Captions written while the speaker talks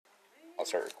I'll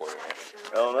start recording it.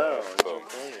 Oh no. Boom.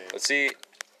 Let's see.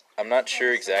 I'm not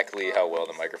sure exactly how well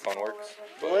the microphone works.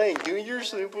 But Wait, do your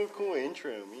super cool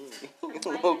intro, me.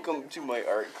 Welcome to my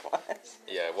art class.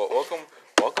 yeah, well,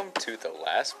 welcome to the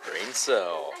last brain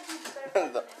cell.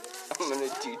 I'm gonna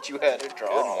teach you how to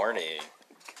draw. Good morning.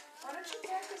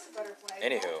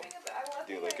 Anywho,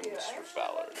 Do like a Mr.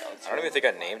 Fowler I announcement. don't even think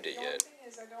I named it yet.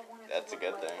 That's a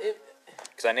good thing.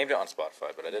 Because I named it on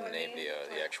Spotify, but I didn't name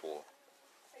the actual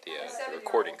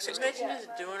recording system. Imagine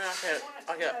just doing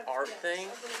like an art thing,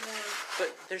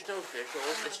 but there's no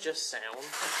visuals, it's just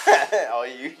sound. All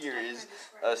you hear is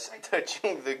us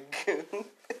touching the goon.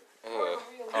 Oh,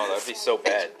 that'd be so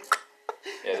bad.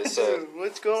 Yeah, this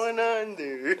What's going on,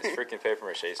 dude? this freaking paper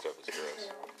mache stuff is gross.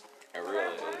 It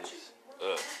really is.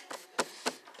 Ugh.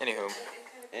 Anywho,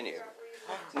 Anyway.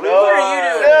 What are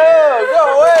you doing No,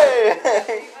 go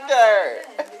away! There.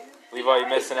 Levi, you're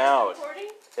missing out.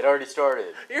 It already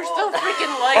started. You're still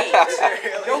freaking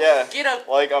late. Go Yeah. get up.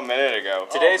 Like a minute ago.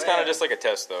 Today's kind of just like a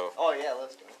test, though, Oh yeah,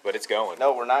 let's go. but it's going.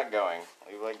 No, we're not going.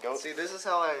 We like go. See, this is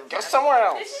how I. Go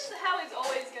somewhere This else. is how it's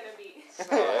always gonna be.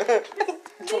 Yeah.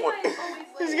 Levi is always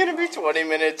He's late. gonna be 20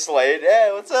 minutes late. Hey,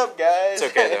 what's up, guys? It's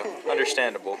okay though.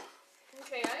 Understandable.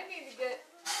 Okay, I need to get.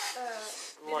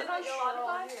 Is What? it on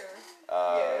Spotify?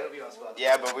 Yeah, it'll be on Spotify.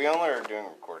 Yeah, but we only are doing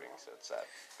recordings, so it's sad.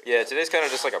 Yeah, today's kind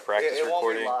of just like a practice It won't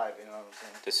be recording live, you know what I'm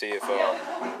saying? to see if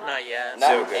Not yet. Not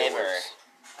so good it ever. works.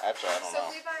 Actually, I don't So know.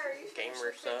 Levi, are you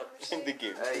Gamer subs. The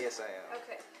game. Yes, I am.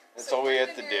 Okay. That's So all we we're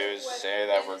have to gonna do is say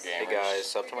that we're Hey gamers. guys,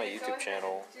 sub to my We're gonna YouTube go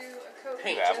channel. ahead and do a code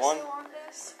Hey, you have one? on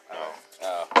this. No,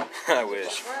 Oh. I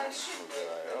wish. Fresh.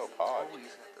 Oh, pod.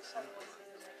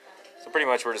 So pretty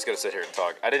much we're just gonna sit here and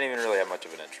talk. I didn't even really have much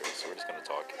of an intro, so we're just gonna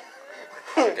talk.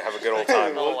 Have a good old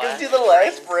time. Welcome to the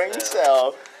last brain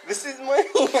cell. This is my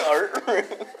art room.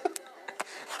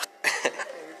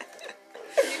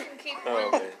 You can keep Oh,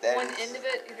 one, man. one end of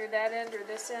it, either that end or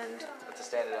this end. Have to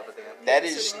stand it up at the end. That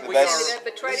is So the you We can best. stand it up,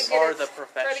 but try to We get are it. the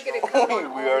Try to get it professionals. covered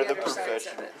on We all are the the other sides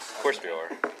of professionals. it. Of course we are.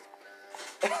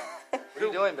 What are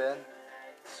you doing, Ben?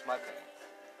 This is my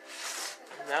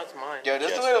paint. Now it's mine. Yo,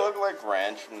 doesn't it look like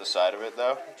ranch from the side of it,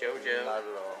 though? JoJo. Not at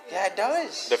all. Yeah, it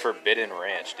does. The Forbidden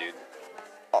Ranch, dude.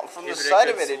 From the Give it a side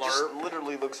of good it, it just slurp.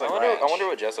 literally looks I like wonder. ranch. I wonder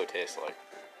what Gesso tastes like.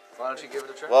 Why don't you give it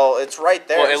a try? Well, it's right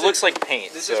there. Well, it looks like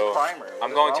paint, this so is primer. What I'm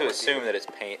is going wrong to with assume you? that it's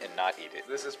paint and not eat it.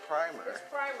 This is primer. It's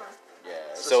primer. Yeah.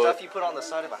 It's So- the stuff you put on the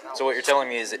side of a house. So what you're telling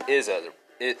me is it is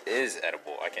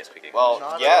edible. I can't speak English. Well,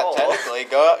 Not at yeah, all. technically,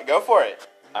 go for it.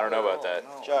 I don't know about that.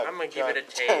 No. Chug, I'm gonna give chug, it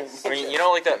a chug. taste. I mean, you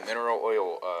know, like that mineral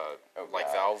oil, like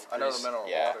God. valve. I know the grease? mineral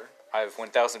Yeah. water. I've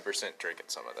 1,000% drinking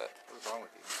some of that. What's wrong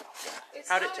with you? It's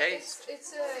How'd it not- taste?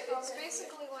 It's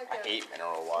basically like I hate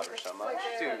mineral water so much. like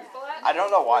a Dude. flat. I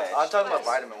don't know why. I'm talking about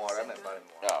vitamin water. I meant vitamin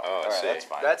water. No, Oh, I alright, see. that's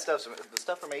fine. That stuff's the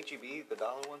stuff from HEB, the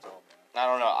dollar ones. Oh man. I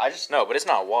don't know. I just No, but it's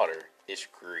not water. It's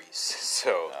grease.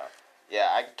 So No. Yeah,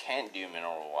 I can't do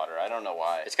mineral water. I don't know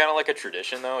why. it's kind of like a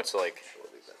tradition, though. It's like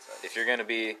We'll leave that side. if you're gonna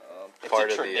be It's part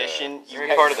a of tradition. the, you're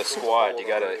gonna be part of the squad. You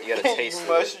gotta taste you it.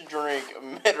 must drink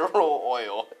mineral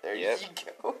oil. There Yep. you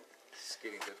go. It's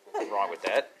getting difficult. What's wrong with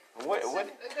that? What? Doesn't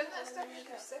that stuff make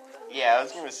you sick though? Yeah, I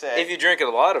was gonna say. If you drink a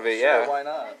lot of it, Sure, yeah. why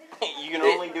not? you can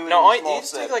only do it No, in small you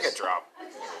just sips. take like a drop. You're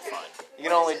fine. You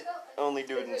can only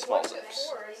do it in small What's it sips.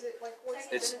 for? Is it like what's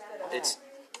the It's benefit of it's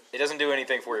it doesn't do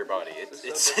anything for your body.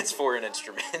 It's for an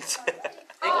instrument.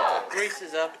 It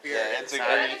greases up your Yeah, it's a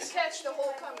I inside. didn't catch the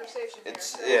whole conversation.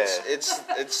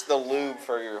 It's the lube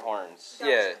for your horns.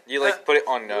 Yeah, you like put it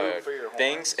on Lube for your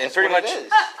things, and That's pretty what much it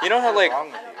is. you know how like What's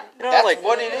wrong with you? you know That's how like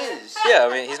what it is. yeah.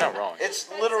 I mean, he's not wrong. It's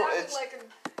That literal. sounded It's like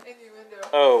an innuendo.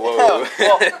 Oh whoa.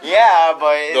 well, yeah,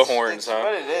 but it's, horns, it's huh?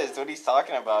 what it is. What he's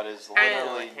talking about is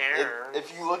literally.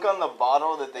 If you look on the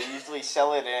bottle that they usually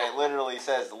sell it in, it literally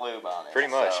says lube on it. Pretty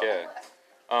much, so. yeah.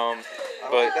 I don't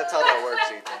think But that's how that works,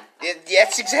 Ethan.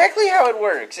 That's exactly how it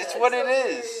works. It's what it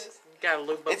is. Gotta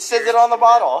lube up It says your it on the instrument.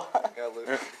 bottle. Gotta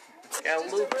lube.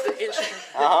 Gotta lube the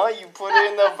instrument. You put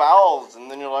it in the valves, and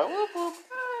then you're like, whoop whoop.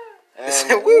 And Is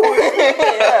then, it woo woo?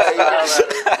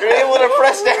 yeah, you're able to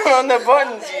press down on the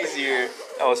buttons easier.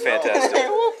 That was fantastic.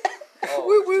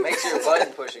 Oh, makes your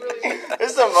button pushing easier.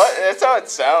 That's how it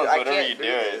sounds I whenever can't you do do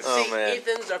it. this. Oh, See, man.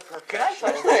 Ethan's a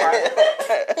professional.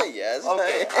 Yes.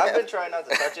 Okay, I've been trying not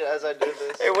to touch it as I do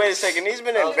this. Hey, wait a second. He's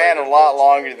been in band a lot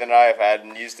longer than I've had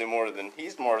and used it more than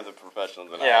he's more of the professional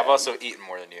than I Yeah, am. I've also eaten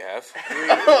more than you have,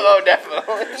 oh,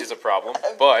 definitely. which is a problem.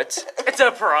 But It's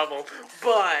a problem,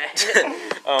 but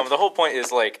the whole point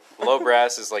is like low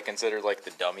brass is like considered like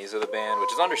the dummies of the band,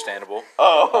 which is understandable.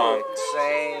 Oh.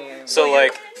 Same. So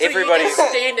like so everybody, you just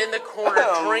stand in the corner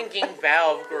drinking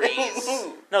valve grease.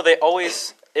 no, they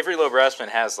always every Lobrasman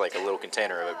has like a little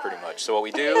container of it, pretty much. So what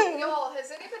we do, Y'all,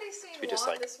 has anybody seen We just,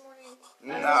 Juan like- this morning?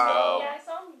 No. Yeah, I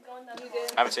saw him going down the You hall.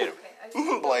 did? I haven't seen him. Okay, I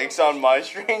just- Blake's on My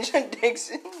Strange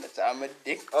Addiction. I'm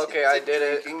addicted. Okay, I did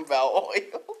it. Drinking Bowel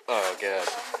oil. Oh god,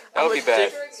 that would be bad. Make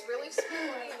sure it's really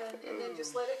smooth, and then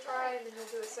just let it dry, and then you'll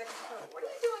do a second coat. What are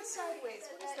you doing sideways?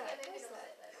 What is that? What is that?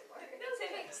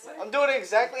 I'm doing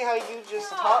exactly how you just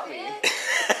taught me.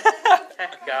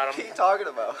 Got What are him. you talking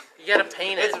about? You gotta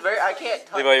paint it. It's very. I can't.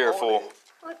 Levi, you're a hold fool. it.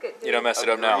 Look at You don't mess it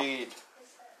up now. Agreed.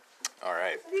 All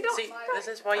right. You don't. See, this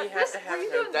is why you have to have Were you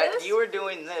no. doing That this? you were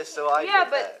doing this, so I Yeah,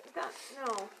 did that. but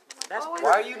no. That's Always-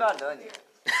 Why are you not done yet?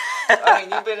 I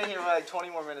mean, you've been in here for like 20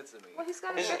 more minutes than me. Well, he's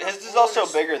got His is also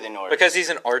bigger than yours. Because he's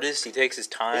an artist, he takes his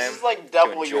time. This is like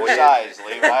double your enjoy it. size,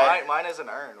 Levi. Mine is an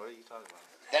urn. What are you talking about?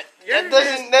 You're That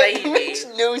doesn't. just That baby. makes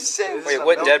no sense. Wait, a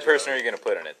what milk dead jug. person are you gonna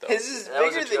put in it though? His is That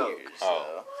was bigger a than joke. yours.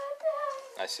 Oh.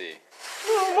 I see.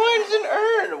 Well, mine's an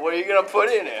urn. What are you gonna put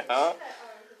in it, huh?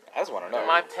 I just want to know.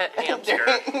 My pet hamster.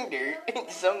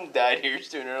 Some died here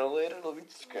sooner or later. Let me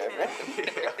describe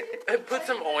it. I put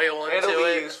some oil into It'll be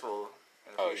it. useful.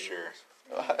 in a Oh few sure. years.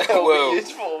 It'll Whoa. be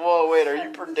useful. Whoa, wait. Are you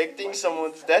predicting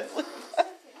someone's death?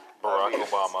 Barack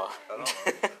Obama.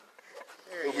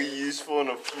 It'll be useful in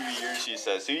a few years, she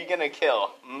says. Who are you gonna kill?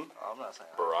 Hmm? I'm not saying.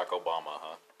 Barack Obama,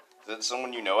 huh? Is it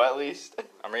someone you know at least?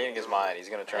 I'm reading his mind. He's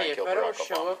gonna try Hey, and if kill I don't Barack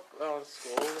show Obama. up on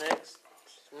school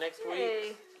next week,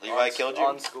 Hey. Levi killed you?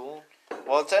 On school.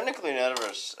 Well, technically none of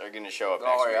us are gonna show up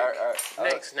Don't next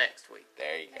worry. week. next week.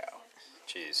 There you go.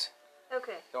 Jeez.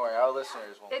 Okay. Don't worry. Our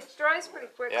listeners won't. It dries pretty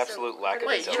quick. The absolute lack of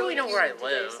Wait, you don't even know where I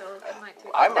live.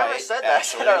 I I've never might, said that. I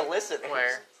said our actually. listeners.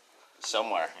 Where?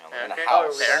 Somewhere. In Okay, a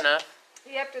house. fair enough.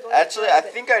 You have to go Actually, I dry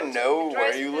think it. I know It where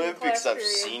dries you within live the because class I've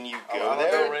period. seen you I'm go gonna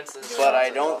there. go rinse this. But I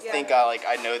out. don't think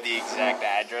I know the exact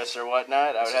address or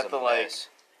whatnot. I would This have is to a like mess.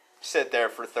 sit there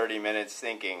for 30 minutes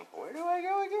thinking, where do I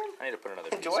go again? I need to put another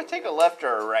piece. Do I take a left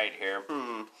or a right here?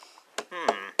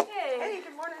 Hey,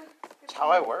 good morning. That's how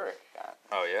I work.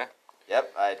 Oh yeah.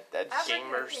 Yep, that's I'm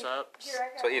Gamer like, subs. here, I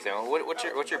got So Ethan,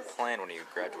 what's your plan when you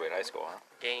graduate high school, huh?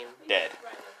 Game. dead.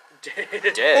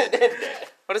 Dead.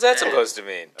 What is that supposed to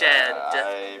mean? Dead.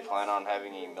 I plan on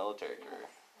having a military career.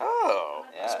 Oh,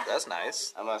 Yeah. that's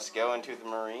nice. I must go into the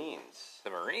Marines.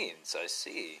 The Marines, I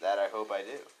see. That I hope I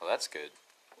do. Well, that's good.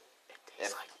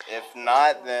 If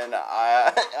not, then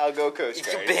I'll go Coast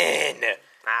Guard. Ben,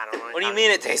 I don't know. what do you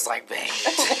mean it tastes like Ben?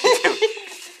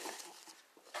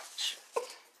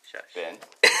 Shush. Ben.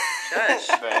 Shush.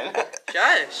 Ben.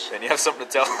 Shush. Ben, you have something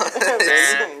to tell us.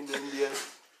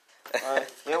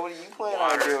 Yeah, what do you plan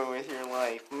on doing with your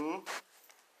life?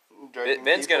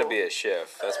 Ben's gonna be a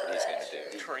chef. That's what he's gonna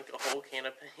do. Drink a whole can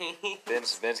of paint.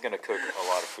 Ben's gonna cook a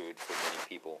lot of food for many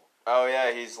people. Oh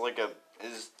yeah, he's like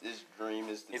his dream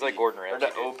is to He's like be- Gordon or Ramsay,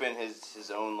 to dude. open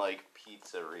his own like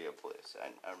pizzeria place. I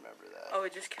remember that. Oh,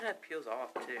 it just kind of peels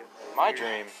off too. My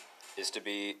dream is to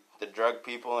be. To drug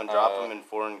people and drop them in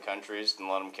foreign countries and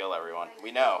let them kill everyone.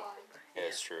 We know. Yeah,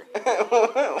 it's true.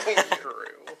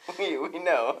 True. we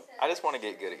know. I just want to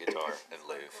get good at guitar and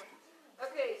live.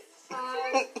 Okay,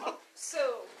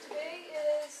 so today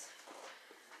is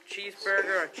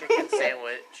Cheeseburger or chicken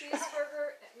sandwich?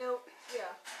 cheeseburger. No,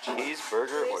 yeah.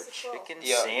 Cheeseburger or chicken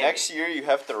Yeah, sandwich? next year you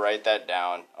have to write that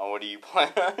down on what do you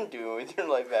plan on doing with your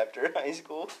life after high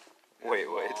school. Wait.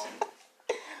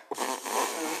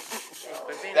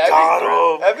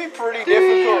 That'd be pretty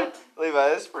difficult. Levi,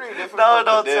 that's pretty difficult No,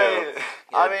 don't to do. say it.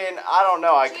 I mean, I don't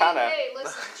know. I kind of. Hey,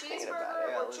 listen, cheeseburger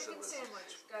Yeah, or listen. chicken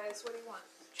sandwich, guys. What do you want?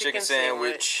 Chicken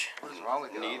sandwich. What is wrong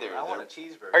with you? Neither. I want a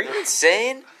cheeseburger. Are you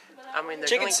insane? I mean, they're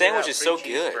Chicken gonna sandwich give is out so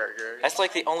free good. cheeseburgers. That's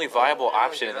like the only viable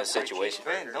option in this situation.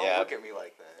 Ben, don't Yeah. look at me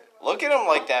like that. Look at him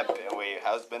like that. Wait,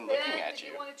 how's Ben looking Ben, at do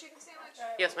you? you want a chicken sandwich?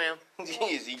 Yes, ma'am.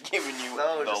 Jeez, he giving you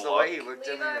No, the just the look. way he looked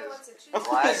at me. Levi His wants a cheeseburger.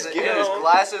 glasses, He's giving- his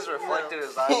glasses reflected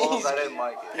his eyeballs. I didn't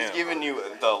like it. He's giving you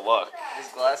the look. His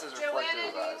glasses Joanna, reflected do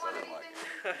his you eyes. I want didn't like it.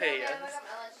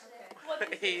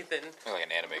 anything? Hey, Ethan. You're like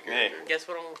an anime Hey. character. Guess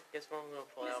what I'm gonna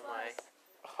pull out my.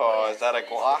 Oh, is that a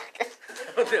Glock?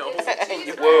 No.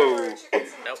 Cheeseburger Whoa. or chicken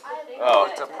sandwich? Nope. Oh,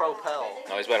 It's a Propel.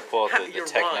 No, he's about to pull out the You're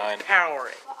Tech wrong. 9. Power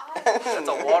it. That's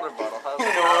a water bottle. How's You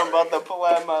that? know what I'm about to pull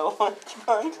out my lunch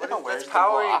gun? That's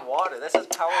powering water. That says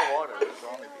power water. What's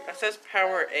wrong with That says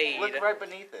Power Aid. you? Look right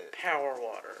beneath it. Power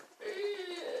water.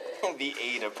 The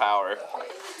aid of power.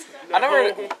 I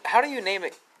never. How do you name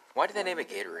it? Why did they name it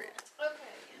Gatorade? Okay.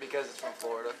 Because it's from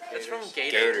Florida. It's from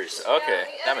Gators. Gators. Okay, Now, the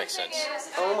that other makes thing sense.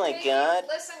 is, Oh my God.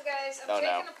 Listen, guys, I'm Oh, no.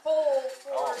 taking a poll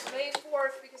for May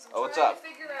 4th because I'm Oh, what's trying up? to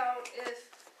figure out if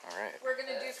All right. we're going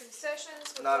to do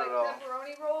concessions with Not like at all.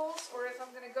 pepperoni rolls or if I'm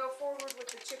going to go forward with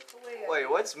the Chick-fil-A. Wait,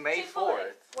 what's May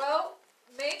 4th? Well,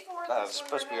 May 4th It's is when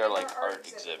supposed to we're be our having like our art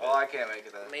exhibit. Oh, I can't make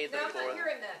it then. May the No, I'm not 4th.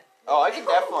 hearing that. Oh, I can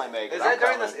definitely make it. Is that I'm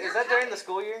during the coming. Is that during the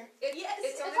school year? Yes,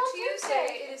 It's on it's a on Tuesday.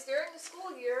 Tuesday. It is during the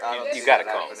school year. I don't This You see gotta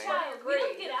that come. is happening. fine. We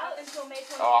don't get out until May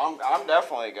 20th. Oh, I'm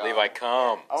definitely going. Levi,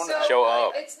 come. I wanna So, show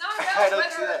up. It's not I about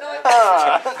don't see whether or that.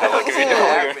 not. I look if you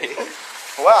Happy. don't.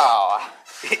 Wow.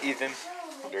 Ethan,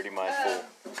 dirty mind fool.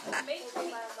 May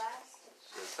 20th.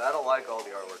 Just, I don't like all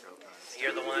the artwork of them.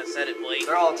 You're the one that said it, Blake.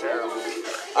 They're all terrible.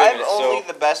 I have minute, only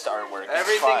so- the best artwork. It's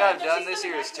Everything fine. I've done this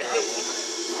year is terrible.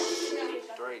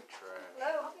 Straight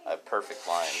trash. I have perfect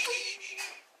lines.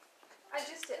 I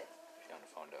just did. She on the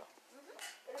phone though.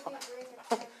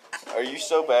 Are you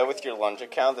so bad with your lunch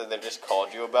account that they just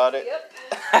called you about it? Yep.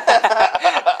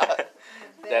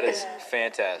 That is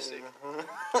fantastic.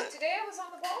 Today I was on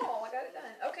the ball. I got it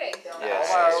done. Okay. Yes.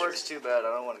 All my artwork's too bad.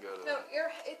 I don't want to go to No, that.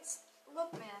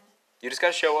 look, man. You just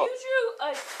gotta show up. You drew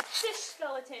a fish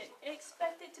skeleton and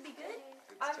expect it to be good?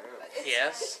 I'm, it's,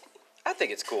 Yes. I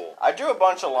think it's cool. I drew a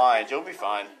bunch of lines. You'll be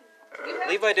fine. you have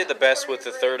Levi to did the have best a with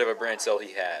the target third of a rate. brain cell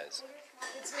he has.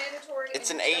 It's mandatory. It's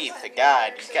and an it's eighth. not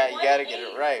God, mandatory, you so gotta get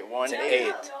it right. It's an 1/8.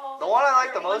 eighth. The one I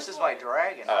like the most is my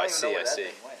dragon. Oh, I I don't even see, know where I that see.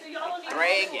 thing went. So y'all don't need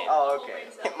Dragon. to Oh, roll okay. brain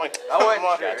cells. My, I wasn't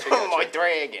my, sure. my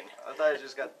dragon. I thought it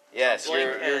just got. Yes, Blake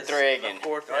you're has dragon. a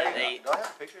 4th Do I, and do I 8th. have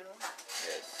a picture of that?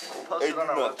 Yes. We'll post it on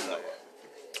our Nothing. website.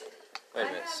 Wait a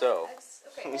minute. So,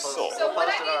 Okay. So- So what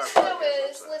I Post it on our need to know podcast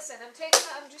is, website. listen, I'm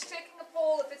just taking a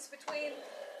poll if it's between,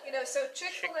 so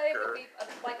Chick-fil-A would be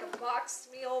like a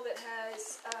boxed meal that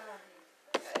has,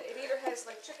 it either has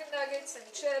like chicken nuggets and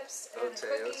chips and a Ote,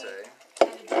 cookie ote.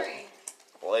 and a drink,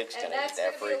 Blake's And gonna that's eat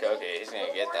that gonna be free a little- cookie. He's gonna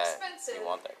little get more that. expensive. You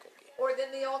want that cookie? or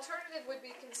then the alternative would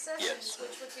be concessions, Yes.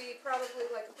 which would be probably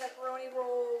like a pepperoni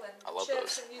roll and I love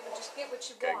chips, those. and you would just get what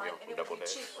you Okay, want, go and it would double be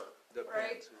dash. cheaper.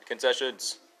 Depends.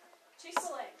 concessions.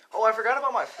 Chick-fil-A. Oh, I forgot about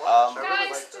my flash. I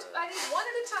really Guys, like just that. I need one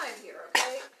at a time here,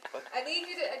 okay? I need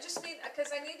you to. I just need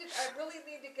because I really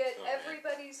need to get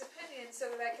everybody's opinion so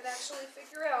that I can actually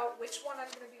figure out which one I'm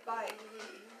going to be buying.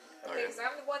 Okay, because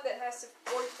I'm the one that has to,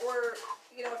 or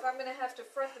if I'm going to have to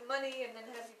front the money and then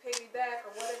have you pay me back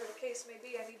or whatever the case may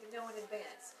be, I need to know in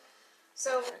advance.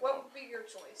 So, what would be your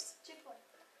choice? Chick-fil-A.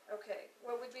 Okay,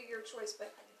 what would be your choice,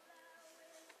 Bethany?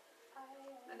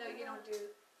 I know you don't do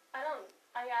I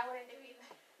wouldn't do either.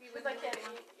 you Because would I can't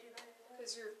eat either.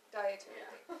 because you're dietary.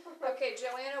 Okay,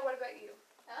 Joanna, what about you?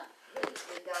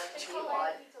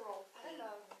 Chick-fil-A pizza roll.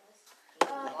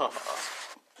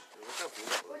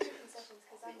 What's your concessions?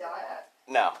 Because I'm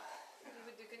No. You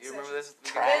would do concessions. You remember this?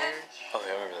 Ben? Oh,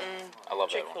 yeah, I remember that. I love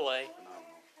that one. Chick-fil-A.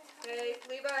 Okay,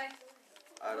 Levi,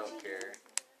 I don't care.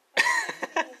 good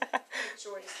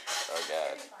choice. Oh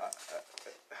God.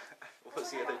 What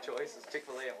was the other choice? Is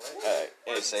Chick-fil-A and what?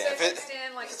 It's saying if Concession it,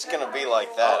 stand, like it's a gonna be pepperoni like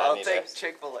roll. that. I I'll need take to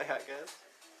Chick-fil-A, I guess.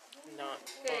 Not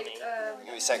Okay, funny.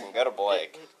 give me a second. Go to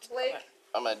Blake. Blake.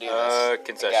 I'm gonna do this. I got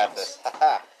concessions. this.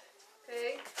 Haha.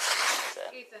 Okay,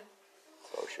 Ethan.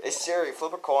 Oh, shit. Hey Siri,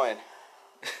 flip a coin.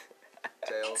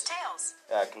 Tails.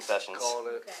 Concessions. Called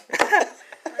it. Okay.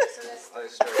 Alright, so that's I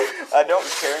straight. I don't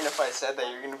care, and if I said that,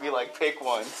 you're gonna be like, pick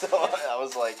one. So I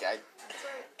was like, I that's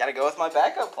right. gotta go with my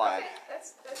backup plan. Okay,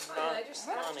 that's fine. Not I'm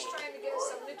just trying to get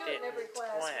something to do in every class,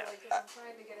 really, because I'm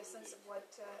trying to get a sense of what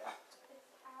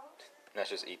That's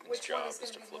just Ethan's which one job is is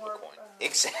going to to be flip more. a coin.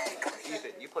 Exactly.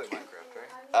 Ethan, you play Minecraft, right?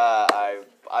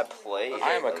 I played.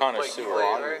 I am a Like, connoisseur. you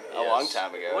played, right? a long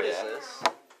time ago. What is yeah. this?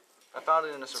 I found it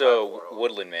in a survival So, world.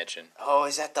 Woodland Mansion. Oh,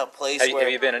 is that the place Have where?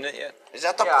 you been in it yet? Is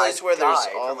that the Yeah, place I where there's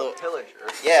died all from a the? pillager.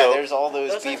 Yeah, So- there's all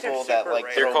those Those things are people that super like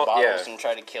rare. They're throw called- bottles yeah. and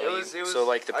try to kill you. So,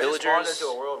 like, the I just wandered pillagers-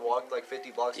 into a world, walked like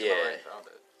 50 blocks to Yeah. my right, and found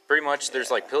it. Pretty much,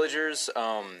 there's like pillagers,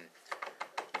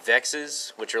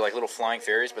 vexes, which are like little flying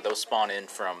fairies, but those spawn in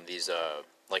from these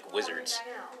like wizards,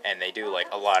 and they do like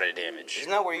a lot of damage.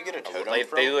 Isn't that where you get a totem They,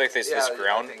 from? they do like this Yeah, I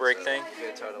ground think break so. thing. You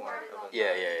get a totem of it.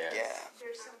 Yeah. Yeah.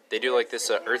 They do like this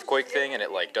earthquake thing, and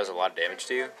it like does a lot of damage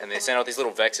to you. And they send out these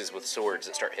little vexes with swords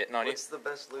that start hitting on you. What's the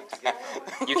best loot to get from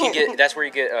it? You can get that's where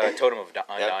you get a totem of Yep.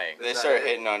 undying. They start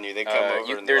hitting on you. They come over and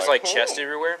they're There's like "Oh." chests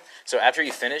everywhere. So after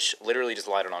you finish, literally just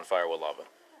light it on fire with lava,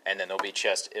 and then there'll be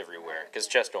chests everywhere because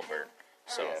chests don't burn.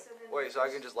 So Wait, so I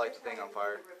can just light the thing on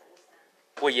fire?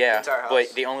 well, yeah, Entire house.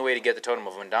 but the only way to get the totem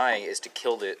of undying is to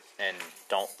kill it and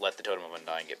don't let the totem of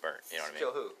undying get burnt. You know what I mean?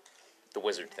 Kill who? The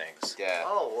wizard things. Yeah.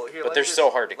 Oh, well, here. But let they're me just, so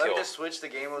hard to let kill. me just switch the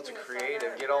game mode to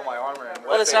creative, get all my armor and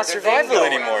Well, it's weapons, not and then survival go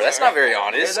anymore. in That's there. not very And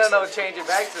honest. then I'll change it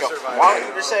back to survival. Why don't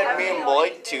you just add me and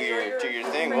Blake to your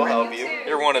thing? We'll help you.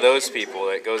 You're one of those people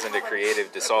that goes into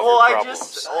creative to solve Well, your I problems.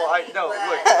 just, no,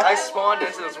 look, I spawned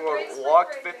into this world,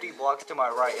 walked 50 blocks to my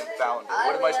right, and found it.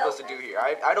 What am I supposed to do here?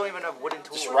 I don't even have wooden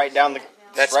tools. Just write down the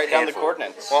That's write down the painful.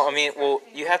 coordinates. Well, I mean,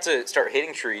 you have to start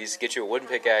hitting trees, get you a wooden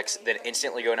pickaxe, then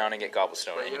instantly go down and get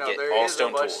cobblestone, But and you you know, get there all is a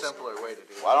stone much tools. simpler way to do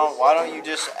it. Why don't you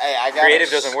just? Hey, I got Creative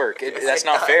doesn't work. That's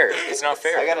not fair. It's not I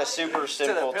fair got a super To the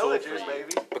simple tool for pillagers, you.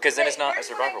 baby. because then it's not a Here's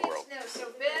what I survival need world. to know. So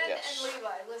Ben Yes. and Levi,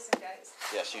 listen, guys.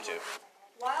 Yes, you too.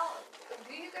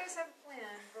 Do you guys have a plan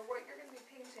for what you're going to be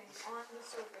painting on the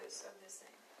surface of this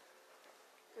thing?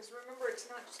 Because remember, it's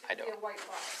not just going to be a white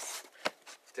box.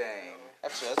 Dang.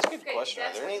 Actually, that's a good Okay, question. Are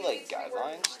that's there what any you like need to be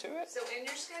working guidelines on. to it? So in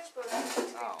your sketchbook,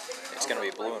 Oh, It's gonna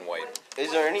be blue and white.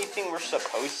 Is there anything we're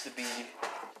supposed to be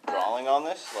drawing on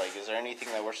this? Like, is there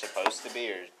anything that we're supposed to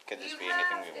be, or could this be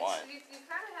anything we want? You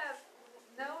kind of have,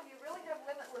 no, you really have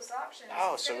limitless options.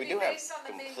 Oh, It's so gonna we be do have based on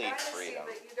the main complete dynasty, freedom.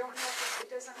 But you don't have to, it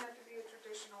doesn't have to be a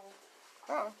traditional.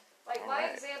 Oh. Like my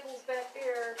Alright. examples back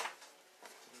there.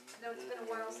 No, it's been a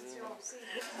while since y'all have seen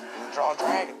it. Draw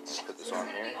dragons. Put this It's on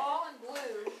gonna be here. all in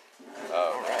blue.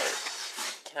 Oh,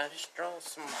 right. Can I just draw a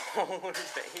smaller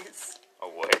vase? A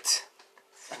what?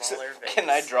 Smaller vase. Can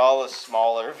I draw a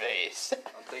smaller vase?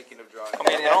 I'm thinking of drawing. I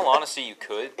mean, in all honesty, you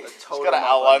could, a Just totem gotta of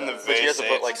outline a- the but you have vase. to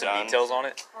put like some done. details on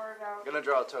it. Carve out. I'm gonna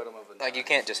draw a totem of a. Like you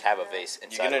can't just have a vase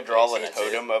inside. You're gonna of a draw vase the and that's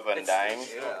it. totem of It's- Undying?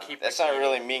 Yeah. Keep That's not repeating.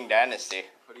 really Ming Dynasty.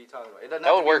 What are you talking about? It doesn't That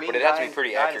have would to be work, Ming but it'd have to be Dynasty,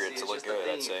 pretty accurate it's to look just a good.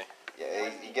 I'd theme. say.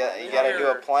 Yeah, you gotta do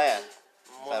a plan.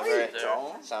 Not very,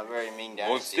 Monster. it's not very Ming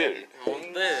Dynasty.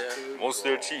 Monster.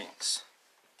 Monster cheese.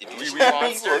 Did Oui, you oui. just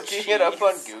Monster looking it up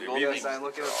on cheese. Google? Oui, oui. Yes, I'm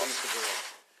looking at things to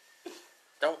draw.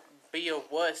 Don't be a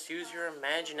wuss. Use your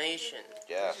imagination.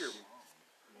 Yeah. Since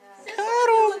who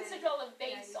wants to draw a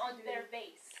vase on their vase?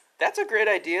 That's a great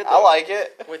idea. I Though. like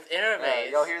it. Within a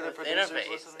vase. y'all hear the within a producers vase.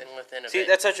 listening? And within a See, vase.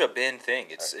 that's such a Ben thing.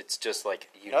 It's just like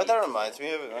You know what that reminds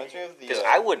me of? It reminds me of the. because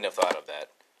I wouldn't have thought of that,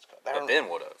 that but rem- Ben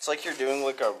would have. It's like you're doing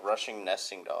like a Russian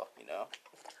nesting doll, you know?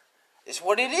 It's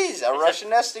what it is, a Russian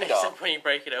nesting doll. Except when you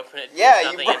break it open, it's Yeah, you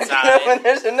nothing break it inside. open,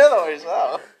 there's another one as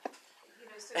well. You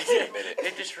know, so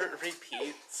It just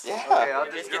repeats. Yeah, Okay, I'll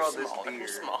It just just draw gets this smaller deer. and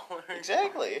smaller.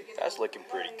 exactly. That's looking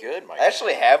pretty good, Mike. I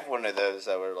actually have one of those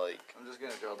that were like I'm just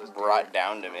gonna draw this brought deer.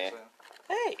 down to me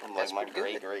Hey, from like that's my pretty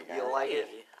great good. great You grandma. like it?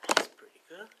 That's pretty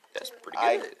good. That's pretty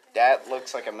I good. that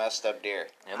looks like a messed up deer.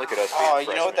 And look at us. Oh, being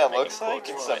you know what freshmen that looks making like? quotes.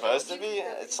 It's supposed to be.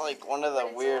 It's like one of the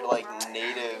weird like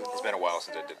native. It's been a while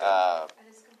since I did that. and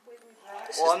it's completely dry.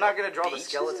 Well, I'm not gonna draw the Beach?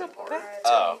 skeleton part.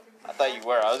 Oh, I thought you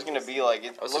were. I was gonna be like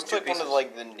it Oh, it's looks just two like one of pieces?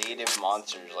 like the native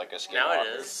monsters, like a skinwalker. Now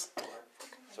it is.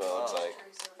 That's what it looks like.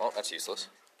 Well, that's useless.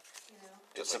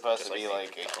 It's Just like- supposed just to be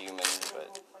like like a human,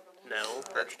 but No.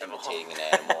 First of all. imitating an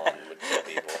animal and would kill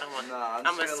people. No, I'm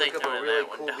I'm just gonna gonna look say up no a to really that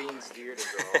one, cool dog. beans deer to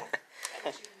draw.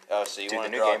 Oh, so you Dude,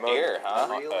 want the to new draw game mode, deer,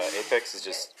 huh? Apex is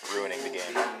just ruining the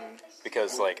game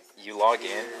because like you log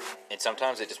in and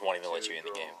sometimes it just won't even let you in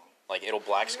the game. Like it'll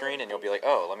black screen and you'll be like,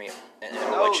 oh, let me, and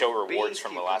it'll No, like show rewards beans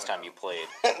from the keep last coming time you played,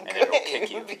 and then it'll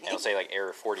kick you and it'll say like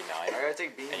error 49, I gotta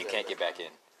take beans. and you out. can't get back in.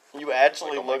 You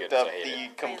actually Like, oh my looked goodness, up I hate the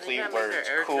it. complete gotta make words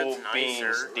your "cool aircuts beans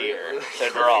nicer. deer" It's to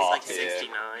draw. like Yeah.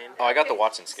 69. Oh, I got the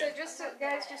Watson So skin. just to,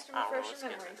 guys, just to I don't know refresh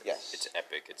your what's memory, Yes. It's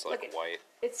epic. It's like Look, white.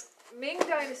 it's Ming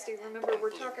Dynasty. Remember,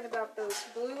 we're talking about those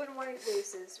blue and white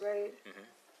vases, right? Mhm.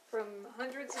 From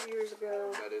hundreds of years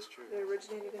ago, That is true. that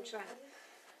originated in China.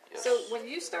 Yes. So when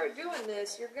you start doing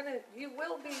this, you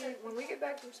will be, when we get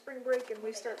back from spring break and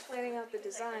we start planning out the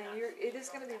design, it is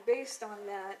going to be based on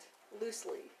that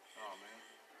loosely, Oh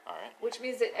man. All right. which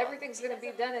means that everything's going to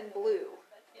be done in blue.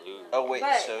 Blue. Oh wait,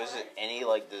 But- so is it any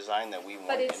like design that we want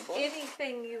But it's input?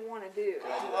 anything you want to do.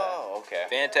 Oh, okay.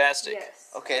 Fantastic.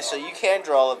 Yes. Okay, so you can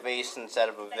draw a vase instead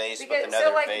of a vase with Because, another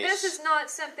so like vase. this is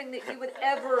not something that you would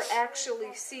ever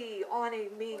actually see on a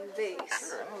Ming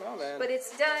vase. I don't know, man. But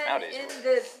it's done Nowadays in it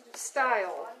the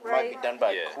style, Might right? be done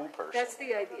by Yeah. a cool person. That's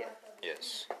the idea.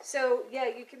 Yes. So yeah,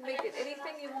 you can make it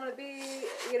anything you want to be.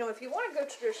 You know, if you want to go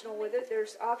traditional with it,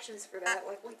 there's options for that.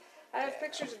 Like I have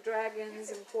pictures of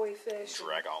dragons and koi fish, and,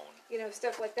 Drag on. you know,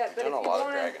 stuff like that. But Done if a you lot of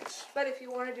want dragons. but if you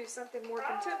want to do something more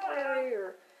contemporary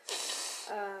or,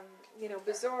 you know,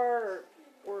 bizarre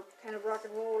or kind of rock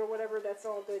and roll or whatever, that's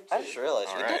all good too. I just realized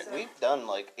Alright. we've done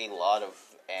like a lot of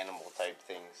animal type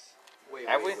things. Wait,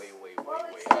 Have wait, we? wait, wait, Well,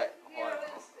 wait, it's wait. like, you know,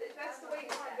 if that's the way you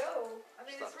want to go. I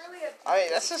mean, it's really up to I mean,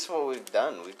 you. that's just what we've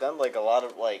done. We've done like a lot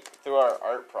of like through our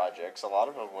art projects. A lot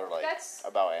of them were like That's-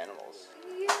 about animals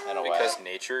Yeah. in a way. Because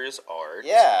nature is art.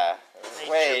 Yeah.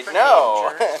 Nature Wait, for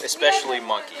no. nature. Especially We have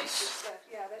more nature monkeys. stuff.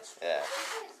 Yeah, that's true. Yeah.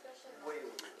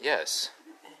 Yes.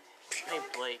 Hey,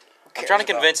 Blake. I'm trying to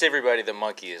convince everybody the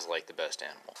monkey is like the best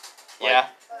animal. Yeah.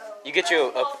 You get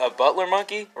you a butler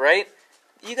monkey, right?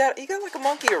 You got like a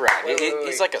monkey around. Wait, wait, He's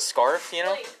wait. like a scarf, you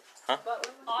know. Wait, Huh?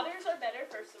 otters are better,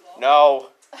 first of all. No.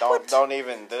 Don't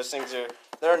even. Those things are.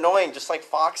 They're annoying, just like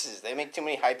foxes. They make too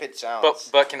many high-pitched sounds.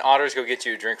 But can otters go get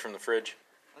you a drink from the fridge?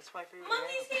 That's my favorite.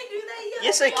 Monkeys can't do that yet.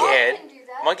 Yes, they can.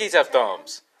 Monkeys have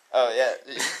thumbs. Oh, yeah.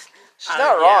 She's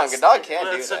not wrong. Yes, A dog can't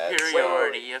the do that.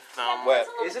 superiority of What?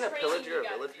 Isn't a pillager a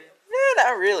villager? Nah,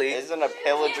 not really. Isn't a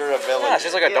pillager a villager? Nah, it's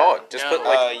just like a dog. Just No. put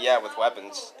like yeah, with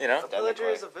weapons. you know. A pillager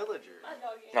is a villager.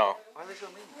 No, Why are they so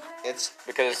mean? It's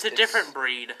because It's a different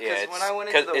breed. Yeah, When I went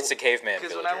into the- it's a caveman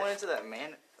Because villager. when I went into that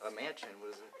mansion, what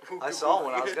is it? I saw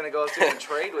one. I was gonna go up to him and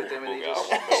trade with him, and he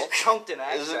just chunked an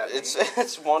axe at me.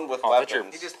 it's one with Oh, I thought you were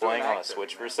weapons. He just threw playing an on a axe at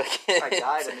Switch me. for a second. I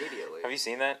died immediately. Have you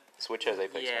seen that? Switch has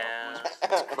Apex now.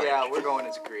 Yeah. Yeah, we're going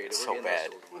into creative. It's We're so getting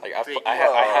bad. those sorts. Like Big I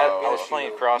was Whoa.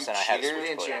 playing Cross and I had a cheater.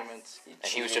 Switch player, enchantments. and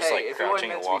he was just Hey, like if it wasn't crouching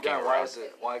meant and to be walking done, around,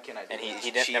 why can't I do and it?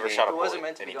 he never cheating. shot a If it wasn't bullet,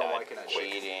 meant to and be he done, why died. can't I do quick.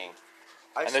 it? Cheating.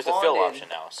 I And there's a spawned fill in, option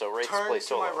now, so Wraiths Turned play to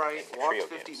solo my right, in walked trio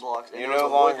 50 games. blocks. And You're there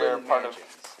was no a longer woodland part of. mansion.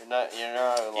 You're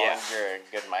no longer Yeah. a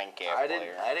good Minecraft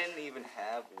player. I didn't even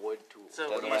have wood tools. So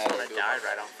Doesn't you just matter. want to die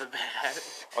right off the bat.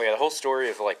 Oh yeah, the whole story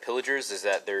of like pillagers is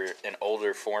that they're an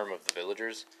older form of the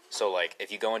villagers. So like if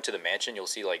you go into the mansion, you'll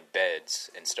see like beds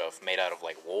and stuff made out of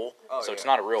like wool. Oh, so it's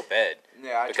yeah. not a real bed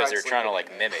Yeah, I because tried they're trying to sleeping like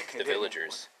in there. mimic It the didn't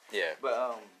villagers. Yeah.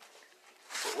 But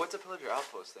what's a pillager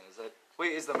outpost then? Is that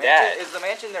is the That- mansion is the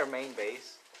mansion their main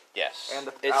base? Yes. And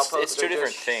the It's outposts two are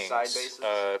different just things. Side bases?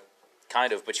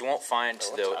 Kind of, but you won't find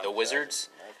the wizards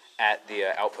at the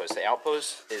outpost. The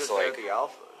outpost is Because they're like the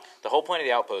alpha. the whole point of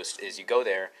the outpost is you go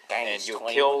there Dang, and it's you'll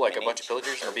 21 kill like a minutes. bunch of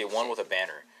pillagers and there'll be one with a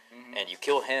banner. And you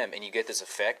kill him and you get this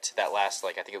effect that lasts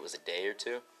like I think it was a day or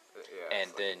two. Yeah, And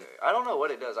it's then I don't know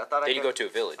what it does. I thought then you go to a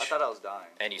I village thought I was dying.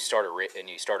 and you start a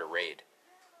raid.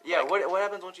 Yeah, like- what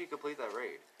happens once you complete that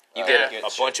raid? You Yeah. get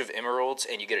a bunch of emeralds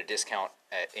and you get a discount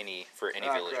at any Oh,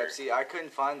 villager. crap. See, I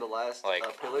couldn't find the last Like,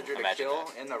 pillager to imagine kill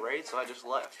that. in the raid, so I just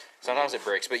left. Sometimes it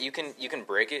breaks, but you can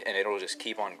break it and it'll just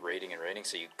keep on raiding and raiding,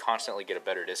 so you constantly get a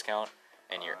better discount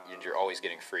and you're always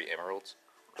getting free emeralds,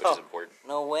 which is Oh. important.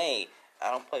 No way. I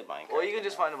don't play Minecraft. Well, you can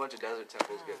just find a bunch of desert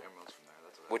temples, get emeralds from there.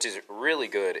 That's what. Which is really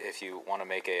good if you want to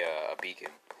make a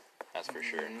beacon. That's for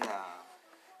sure. Nah.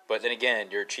 But then again,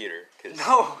 you're a cheater because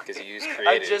No. you use I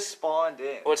creative. just spawned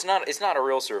in. Well, it's not a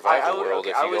real survival world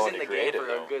if I you was go in into the game creative for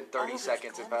though. a good 30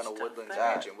 seconds and found a woodland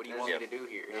mansion. What do you want me to do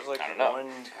here? There's like I don't know. one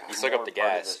You suck up more the part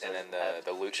of gas, this and that then has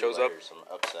the loot two shows up, letters.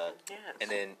 I'm upset. Yeah. and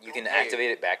then you can Hey.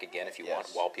 activate it back again if you want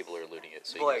Yes. while people are looting it,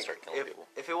 so you Like, can start killing people.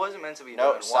 if it wasn't meant to be No,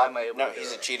 done, why stop. am I able No, to do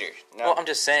he's a it? cheater. No. Well, I'm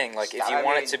just saying, like, if Stop. you I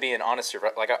want mean- it to be an honest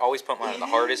survival, like I always put mine on the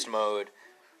hardest mode.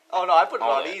 Oh no, I put it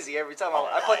All on that. easy every time. Oh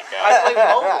I my play God.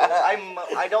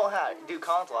 mobile. I don't do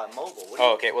console. I'm mobile. What do you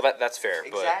Oh, okay, well that's fair,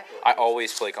 Exactly. but I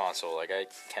always play console. Like I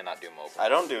cannot do mobile. I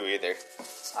don't do either.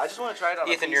 I just want to try it on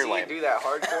Ethan, a you're PC lame. and do that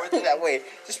hardcore thing. That way,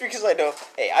 just because I don't.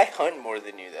 Hey, I hunt more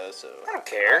than you though, so I don't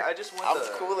care. I just want I'm the.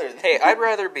 cooler. Than Hey, I'd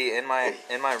rather be in my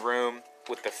room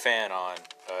with the fan on,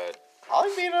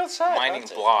 I'll be outside mining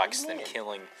hunting. blocks What do than you mean?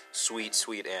 killing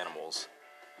sweet animals.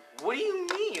 What do you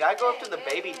mean? I go up to the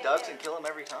baby ducks and kill them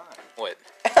every time. What?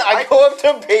 I go up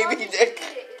to baby dick.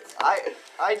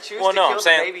 I choose Well, to no, kill I'm the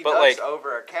saying, baby but, ducks like,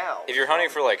 over a cow. If you're hunting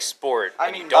for like sport I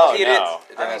and you mean, don't oh, eat no. it, I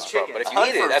then mean that's a problem. But if you Hunt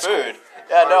eat it, for that's food. cool.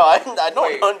 Yeah, no, I don't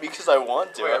Wait. hunt because I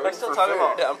want to. Wait, I are we hunt still for talking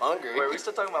food. about- I'm hungry. Wait, are we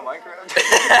still talking about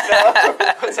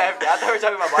Minecraft? What's happening? I thought we were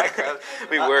talking about Minecraft.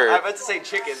 We were. I meant to say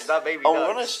chickens, not baby I ducks.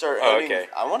 want to start Oh, hunting. okay.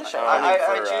 I want to start I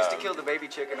hunting for. choose to kill the baby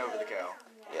chicken over the cow.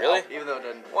 Really? Even though it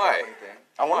doesn't Why? do anything.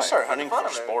 I want Why? to start For hunting the fun for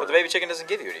of it. sport. But the baby chicken doesn't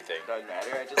give you anything. Doesn't matter.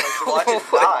 I just like to watch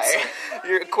it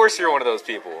die. Of course, you're one of those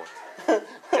people. God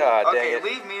dang Okay, it.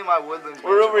 leave me in my woodland.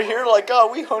 We're mansion. over here like,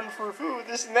 oh, we hunt for food,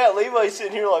 this and that. Levi's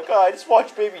sitting here like, oh, I just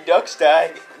watched baby ducks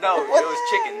die. No, it was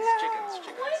chickens.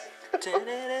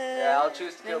 Yeah, I'll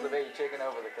choose to kill the baby chicken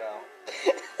over the cow.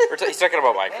 He's talking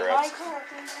about Minecraft.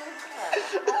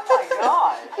 Oh my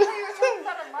god.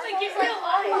 Like in real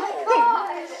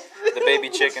life. The baby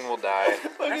chicken will die.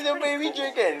 Look at the baby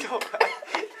chicken.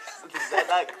 Is that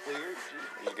not clear?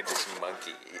 You can just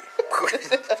monkey.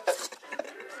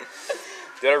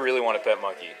 Dude, I really want a pet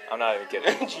monkey. I'm not even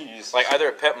kidding. Jeez. Like either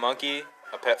a pet monkey,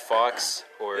 a pet fox,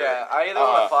 or Yeah, I either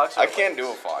want a fox or I a can't do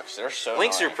a fox. They're so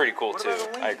lynx are annoying. pretty cool What too.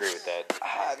 about a I lynx? agree with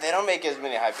that. They don't make as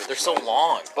many high pitched They're so noises.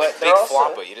 long, But like they're big also,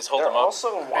 floppa. You just hold they're them up.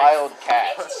 also wild Makes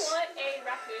cats. you want a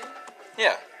raccoon.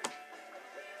 Yeah.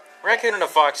 Raccoon and a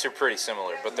fox are pretty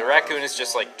similar, but the raccoon is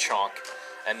just like chonk,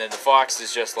 and then the fox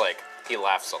is just like he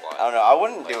laughs a I lot. don't know. I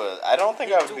wouldn't do it. I don't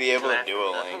think I would do be able to laugh do a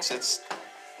enough. lynx. It's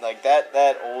like that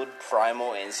old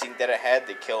primal instinct that it had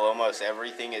to kill almost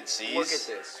everything it sees. Look at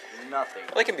this. Nothing.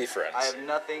 They can be friends. I have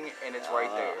nothing, and it's right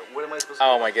there. What am I supposed to do?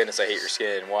 Oh my goodness, I hate your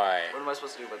skin. Why? What am I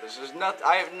supposed to do about this? There's nothing.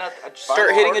 I have nothing. Start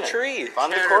hitting a coordinate. tree.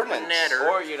 Find the Better coordinates. banana.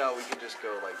 Or, you know, we could just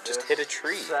go like this. Just hit a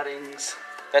tree. Settings.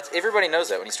 That's everybody knows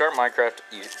that. When you start Minecraft,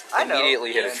 you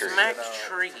immediately hit a tree. Smack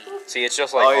tree. See, it's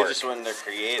just like Ark. Ark. Just when they're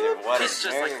creative. What It's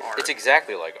just like Ark. It's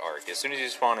exactly like Ark. As soon as you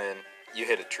spawn in, you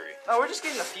hit a tree. No, we're just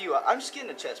getting a few. I'm just getting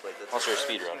a chest plate. Unless you're a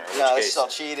speedrunner. In No, which it's case, still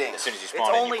cheating. as soon as you It's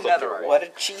spawn in, only you clip the netherite. roll. What a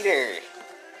cheater.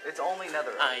 It's only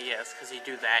nether. Yes, because you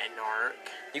do that in Ark.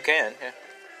 You can, yeah.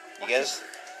 You guys,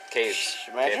 Caves.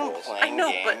 imagine Cave holes. playing I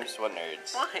know, but- games. What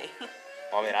nerds? Why?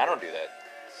 Well, I mean, I don't do that.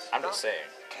 I'm just saying.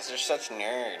 Because they're such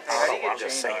nerds. How do you I'm get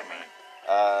just chain saying,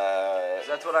 armor? man.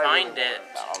 That's what I Find really it.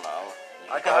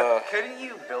 I don't know. couldn't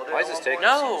you build it? Why at is this one taking point?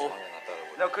 No. so much longer than I thought it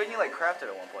would? No, couldn't you like craft it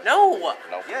at one point? No.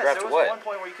 Nope. Yes, Craft there was what? one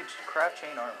point where you could craft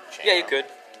chain armor. Yeah, you could.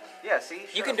 Yeah, see. You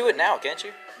Shut can up. do it now, can't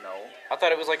you? No, I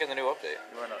thought it was like in the new update.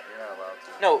 you're not allowed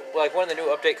to. No, like when the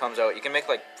new update comes out, you can make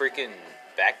like freaking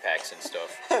backpacks and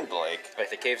stuff. Blake, Like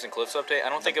the Caves and Cliffs update. I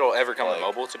don't think it'll ever come to Like,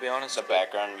 mobile, to be honest. the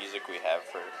background music we have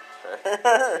for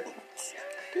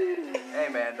Hey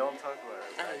man, don't talk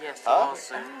about it. Yes, Huh?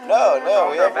 lawsuit. No,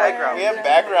 we have background we have music.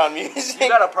 background music You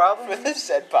got a problem? with this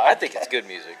said podcast. I think it's good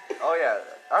music. Oh yeah,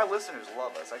 our listeners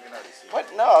love us. I can already see. What?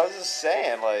 No, I was just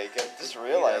saying. Like, I just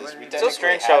realized we It's technically so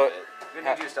strange have how- it. We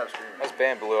need you to stop screaming. This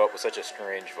band blew up with such a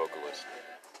strange vocalist.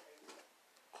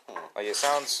 Like it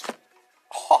sounds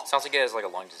like it has like a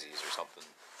lung disease or something.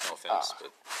 No offense,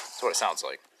 but that's what it sounds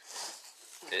like.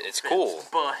 It's cool,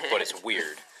 but it's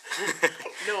weird.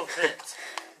 No offense,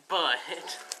 but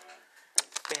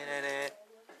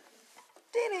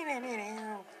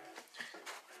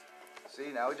See,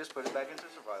 now we just put it back into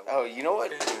survival. Oh, you know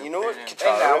what? You know what Hey,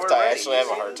 guitar now riff we're I ready. actually have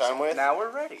a hard time with. Now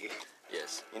we're ready.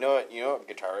 Yes. You know what? You know what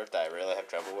guitar riff that I really have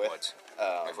trouble with? What?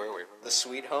 Um, the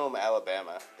Sweet Home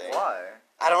Alabama thing. Why?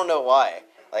 I don't know why.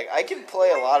 Like, I can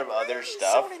play a lot of other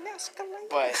stuff,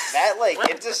 but that, like,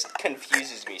 it just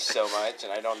confuses me so much,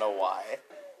 and I don't know why.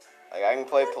 Like, I can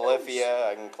play Polyphia,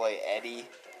 I can play Eddie,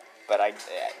 but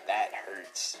that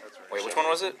hurts. Wait, which one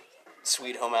was it?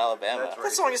 Sweet Home Alabama. That's right.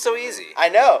 That song is so easy. I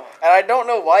know, and I don't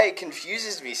know why it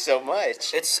confuses me so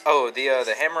much. It's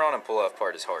the hammer on and pull off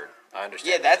part is hard. I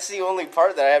understand. Yeah, that's the only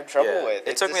part that I have trouble with.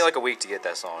 It took me just- like a week to get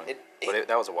that song, but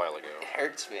that was a while ago. It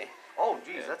hurts me. Oh,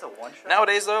 geez, that's a one shot.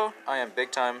 Nowadays, though, I am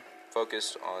big time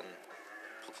focused on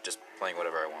just playing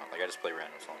whatever I want. Like I just play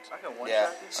random songs. I can one Yeah.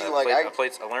 shot these. See, like,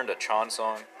 I learned a Chon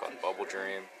song called Bubble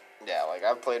Dream. Yeah, like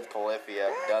I've played Polyphia,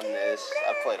 I've done this,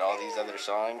 I've played all these other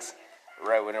songs.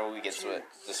 Right whenever we get to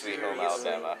the Sweet Home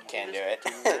Alabama, can't do it.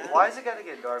 Why is it gotta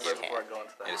get dark right You before I can't. go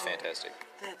into the It is house? fantastic.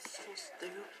 that's so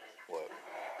stupid. What?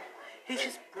 He's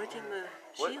just bridging the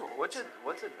shield. What's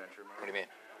adventure mode? What do you mean?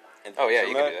 Oh yeah,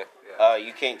 you can do that. Yeah.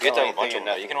 You can't You have kill to have a bunch anything of and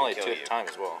them. You can only nothing have two at kill a time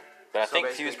as well. But I So think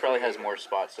basically Fuse probably has creative. more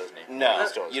spots, doesn't he? No, He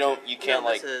still has you don't. You can't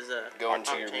like this is, go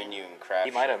into your Octane. menu and craft.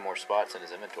 He might have more spots in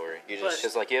his inventory. You But- just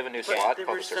Because like you have a new But slot, there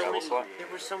called were a so survival many. slot. There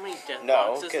were so many death no,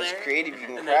 boxes because there, creative you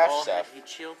can and they craft all stuff. had heat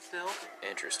shield still.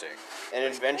 Interesting. In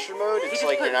adventure mode, He it's just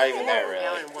like put you're not even 4 there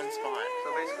down really. in one spot.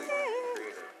 So basically,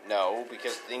 creative. No,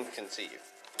 because things can see you.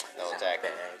 They'll attack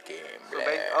you.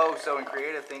 Bad game. So in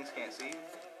creative, things can't see you?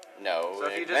 No, So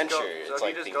if in you just adventure, go, it's so if like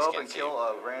you just things go up can't and see kill you.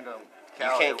 a random You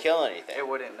cow, can't kill anything. it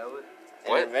wouldn't know it.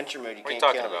 In What? adventure mode, you What are you can't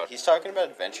talking kill about? anything. He's talking about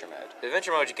adventure mode.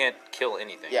 Adventure mode, you can't kill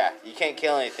anything. Yeah, you can't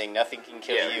kill anything. Nothing can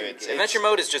kill you. It's Adventure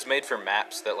mode is just made for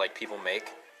maps that like people make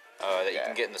that you Yeah.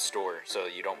 can get in the store, so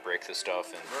you don't break the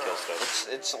stuff and kill stuff.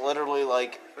 It's literally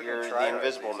like We can you're try the it,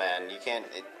 Invisible at Man. You can't.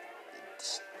 It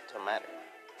don't matter.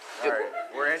 Alright,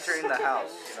 we're entering the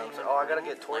house. You know what I'm saying? Oh, I gotta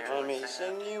get torches. Let me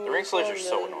sing you. The ring slayers are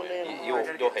so annoying. You'll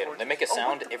hate them. They make a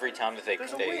sound every time that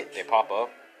they pop up.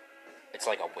 It's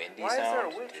like a windy Why is there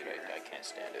a sound. witch Dude, here? I can't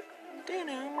stand it. Dude,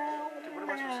 what am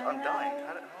I supposed to... I'm dying.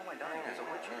 How am I dying? There's a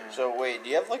witch here. So wait, do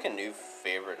you have like a new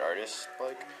favorite artist,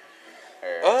 like?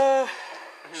 Or,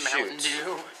 Mountain Shoot.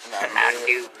 Dew. Mountain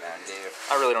Dew.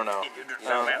 I really don't know.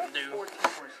 Mountain Dew. 14 more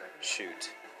seconds.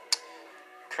 Shoot.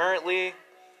 Currently,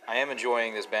 I am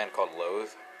enjoying this band called Loathe.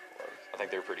 I think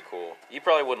they're pretty cool. You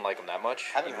probably wouldn't like them that much.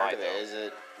 I haven't You heard might, of it. though. Is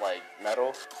it like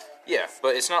metal? Yeah,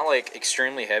 but it's not like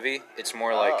extremely heavy. It's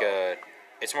more like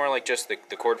it's more like just the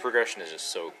chord progression is just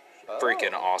so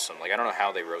freaking awesome. Like I don't know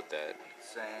how they wrote that,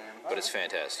 Same. but it's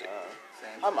fantastic.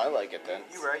 Same. I might like it then.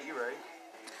 You right.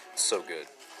 It's so good.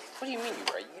 What do you mean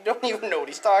you right? You don't even know what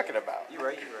he's talking about. You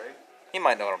right. He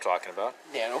might know what I'm talking about.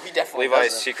 Yeah, no, he definitely Levi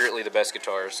is doesn't. secretly the best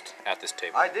guitarist at this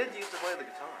table. I did used to play the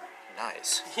guitar.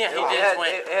 Nice. Yeah, he It did. had,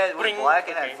 went, it was bring- black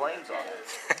and had flames on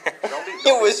it.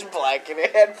 It was black and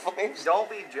it had flames. Don't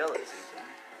be jealous,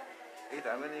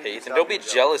 Ethan. I'm gonna Hey Ethan, don't be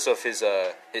jealous of his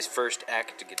first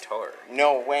act guitar.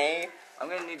 No way. I'm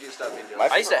gonna need you to stop being My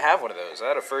I used to have one of those. I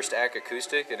had a First Act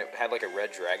acoustic, and it had like a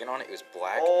red dragon on it. It was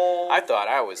black. Oh. I thought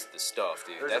I was the stuff,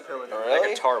 dude. There's That, a pill in that there.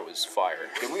 Really? guitar was fire.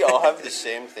 Did we all have the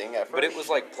same thing at first? But it was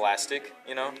like plastic,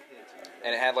 you know,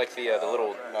 and it had like the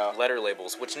little No. letter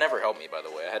labels, which never helped me, by the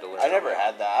way. I had to learn. I never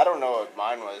had that. I don't know what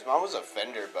mine was. Mine was a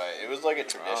Fender, but it was like a Oh.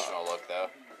 traditional look, though.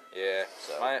 Yeah,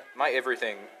 So. my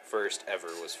everything first ever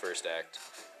was First Act,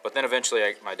 but then eventually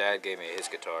my dad gave me his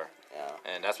guitar, Yeah.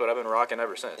 and that's what I've been rocking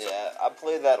ever since. Yeah, I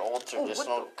played that old what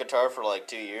traditional guitar for like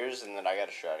 2 years, and then I got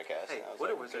a Stratocaster. Hey, and I was what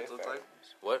do like, wizards okay, look fair. like?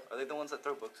 What? Are they the ones that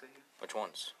throw books at you? Which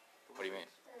ones? What do you mean?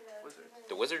 Wizards.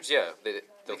 The Wizards? Yeah, they'll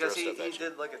Because throw he stuff at you.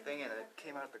 did like a thing and it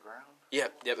came out of the ground.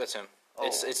 Yep, that's him. Oh.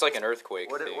 It's like an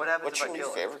earthquake What thing. happens What's if your I new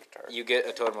kill it? favorite guitar? You get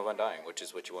a Totem of Undying, which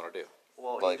is what you want to do.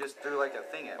 Well, Like- he just threw like a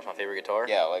thing at That's me. my favorite guitar.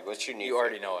 Yeah, like what's your new? You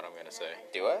already favorite? know what I'm gonna say.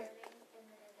 Do I?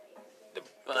 The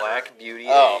Black Beauty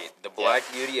Oh, 8. The Black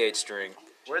Beauty 8 string.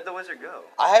 Where'd the wizard go?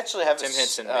 I actually have Tim a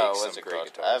Henson oh, makes what's some it great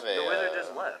called? guitars. I have a. The wizard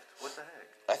just left. What the heck?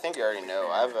 I think you already know.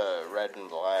 I have a red and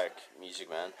black Music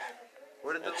Man.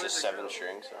 Where did the It's wizard just 7 go?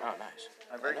 strings. So. Oh, nice.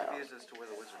 I'm very I know. confused as to where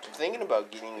the wizard I'm went. thinking about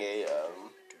getting a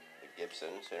Gibson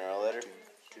sooner or later.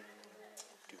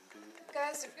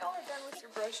 Guys, if y'all are done with your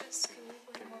brushes, can you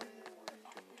bring them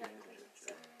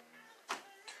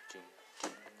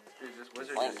Dude, this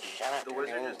wizard Like, just, shut up, the you're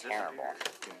wizard doing just terrible.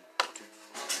 disappeared.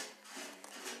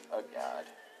 Oh God.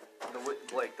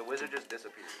 Blake, the wizard just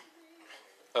disappeared.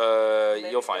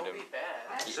 You'll find him.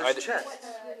 There's Either- chests.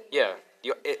 Yeah,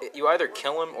 you either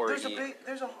kill him or There's a he. big,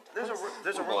 there's a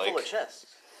room Blake. full of chests.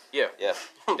 Yeah, Yeah.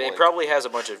 it Blake. probably has a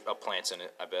bunch of plants in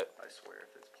it. I bet I swear,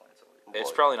 if it's plants over it's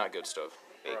Blake. probably not good stuff.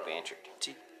 Big Banter.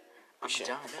 We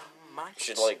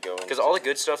should like go because all the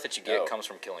good stuff that you get Oh. comes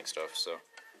from killing stuff. So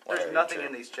There's Very nothing true.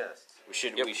 in these chests. We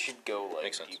should Yep. we should go like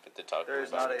Makes sense. deep at the talk There is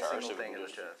about not a guitars, single so we thing in can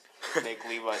the just chest. make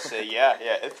Levi say, yeah,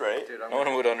 it's right. Dude, I'm no one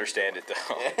gonna, would understand it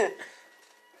though.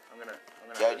 I'm gonna.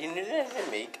 Yeah, you knew that they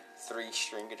make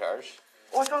 3-string guitars?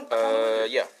 Oh, I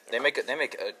found. Yeah, they make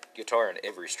a guitar in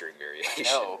every string variation.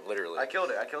 No. Literally, I killed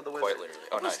it. I killed the wizard. quite literally.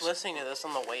 Oh, I was nice. listening to this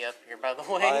on the way up here, by the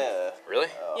way. Really?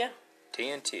 Yeah.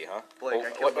 TNT, huh? Blake, I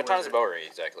Well, killed what the time's the wizard. bell ring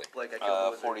exactly? Blake, I killed the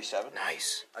wizard. 47.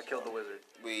 Nice. I killed the wizard.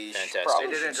 We Fantastic. probably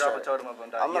It didn't should drop a start. totem of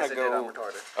undying. I'm gonna Yes, it did. go- I'm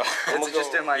retarded. I'm It's gonna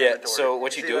just go- in my Yeah. inventory. So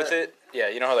what you See do with that? it? Yeah,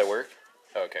 you know how they work.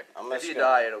 Oh, okay. I'm If just you gonna-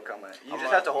 die, it'll come in. You I'm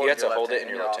just a- have to hold You have to left hold it hand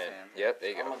in your left hand. offhand Yep, there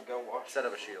you I'm go. gonna go watch. instead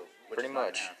of a shield. Which Pretty is not gonna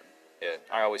much. happen. Yeah,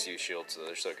 I always use shields, so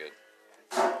they're so good.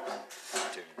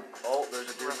 Oh, there's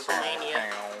a dude with an axe.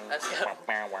 WrestleMania. Let's go.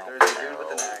 There's a dude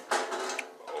with an axe.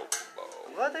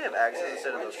 I'm glad they have axes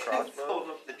instead of those crossbows.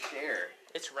 up the chair.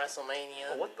 It's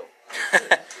WrestleMania. Oh, what the?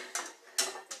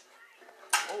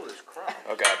 Oh, there's crop.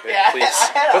 Oh God, Ben, Yeah, please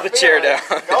I had a put the chair feeling.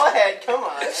 down. Go ahead, come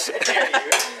on. I dare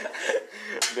you.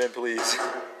 Ben, please.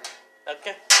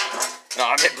 Okay. No,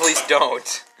 I meant please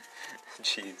don't.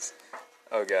 Jeez.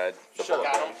 Oh God. Shut up.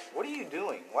 Got him. What are you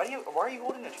doing? Why are you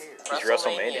holding a chair? He's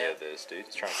WrestleMania this, dude.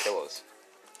 He's trying to kill us.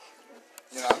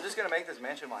 You know, I'm just gonna make this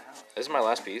mansion my house. This is my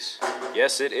last piece.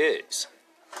 Yes, it is.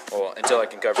 Well, until I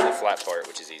can cover the flat part,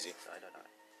 which is easy. Die.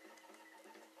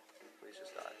 Please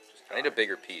just die. Just I need a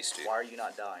bigger piece, dude. Why are you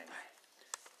not dying?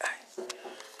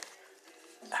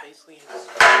 Basically,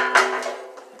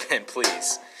 Ben,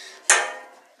 please.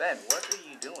 Ben, what are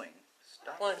you doing?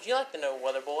 Stop. well, would you like to know,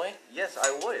 Weather Boy? Yes,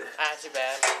 I would. Ah, too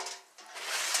bad.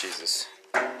 Jesus.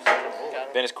 Such a bully. Got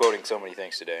him. Ben is quoting so many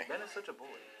things today. Ben is such a bully.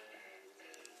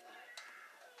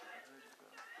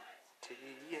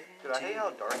 Dude, I hate how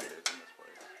dark it is in this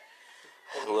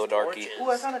place. A little darky. Ooh,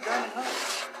 I found a diamond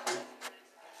hut.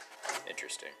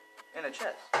 Interesting. In a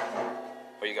chest.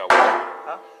 Oh, you got what?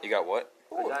 Huh? You got what?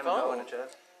 A Ooh, diamond phone. hoe in a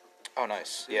chest. Oh,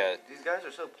 nice. Yeah, These guys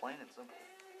are so plain and simple.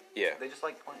 yeah. They just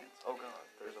like plants. Oh god,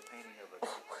 there's a painting of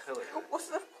a pillar. What's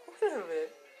the point of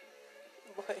it?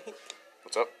 Like,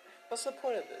 What's up? what's the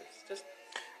point of this? Just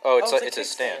Oh, it's Oh, like it's a it's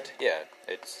a stand. kickstand. Yeah,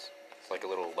 it's like a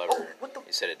little lever. Oh, what the-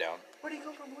 You set it down. Where do you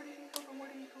come from? Where do you come from? Where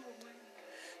do you come from?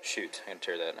 Shoot, I'm gonna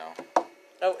tear that now.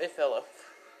 oh, it fell off.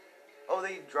 Oh,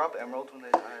 they drop emeralds when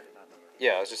they die. I did not know that.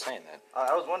 Yeah, I was just saying that.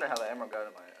 I was wondering how the emerald got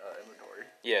in my inventory.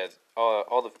 Yeah,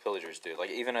 all the pillagers do. Like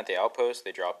even at the outpost,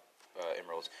 they drop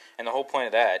emeralds, and the whole point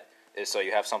of that is so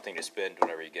you have something to spend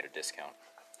whenever you get a discount,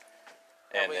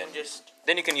 and we then can just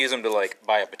you can use them to like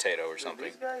buy a potato or Dude, something.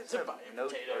 these guys have buy a no.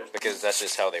 potato. Because that's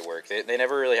just how they work. They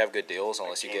never really have good deals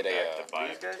unless you get a.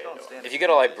 These guys don't stand. If you get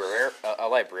a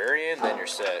librarian, then you're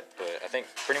set. But I think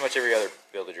pretty much every other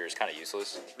villager is kind of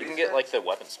useless. You can get like the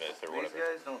weaponsmith or These whatever,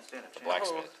 guys don't stand a the chance.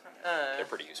 blacksmith. They're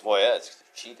pretty useful. Well, yeah, it's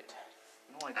cheated.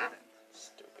 No, I didn't.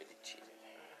 Stupid cheated.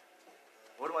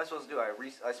 What am I supposed to do?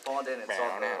 I spawned in and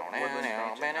saw the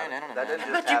Woodlands Mansion. That didn't How just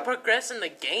about you happen. progress in the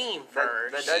game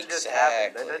first? That doesn't just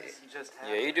happen. That Exactly. doesn't just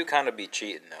happen. Yeah, you do kind of be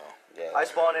cheating though. Yeah. I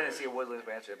spawned in and see a Woodlands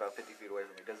Mansion about 50 feet away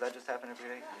from me. Does that just happen every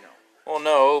day? No. Well,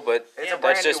 no, but It's Yeah, a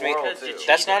brand that's just new me. world, Because you too.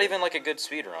 That's not cheated. even like a good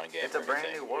speedrun game. It's a or brand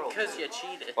anything. new world. Because you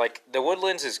cheated. Like the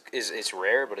Woodlands is it's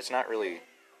rare, but it's not really.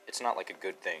 It's not like a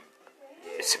good thing.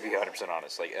 It's to be 100%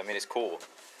 honest. Like I mean, it's cool.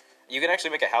 You can actually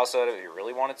make a house out of it if you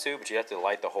really wanted to, but you have to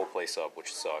light the whole place up,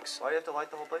 which sucks. Why do you have to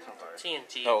light the whole place on fire?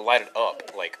 TNT. No, light it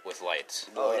up like with lights,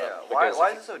 Oh, yeah. Because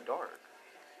Why is it so dark?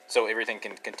 so everything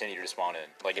can continue to spawn in.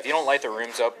 Like if you don't light the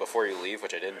rooms up before you leave,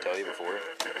 which I didn't tell you before,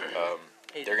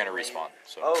 they're gonna respawn.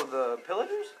 So Oh, the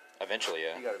pillagers? eventually,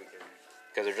 yeah, You gotta be kidding me.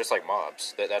 because they're just like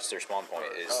mobs. That's their spawn point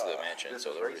is the mansion, this so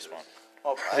is they'll racist. respawn.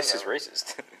 Oh, This is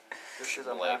racist. Just because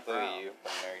I'm Like, half look at brown. you.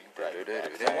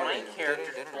 Nerd. My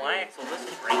character's black, so this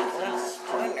is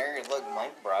racist. Nerd, look,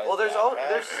 Mike Bryce. Well, there's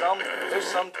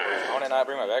some torches. I want to not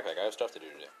bring my backpack. I have stuff to do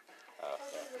today.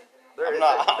 I'm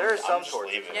not. There are some just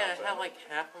torches. leaving Yeah, it. I have like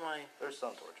half of my There's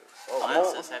some torches. Oh,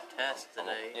 classes have tests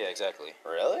today. Yeah, exactly.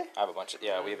 Really? I have a bunch of we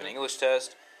have an English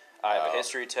test. I have a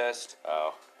history test.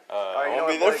 Oh. Alright, you know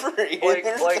won't be what, there for Blake,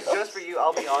 either. Blake, just for you,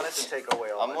 I'll be honest and take away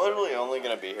all I'm my literally only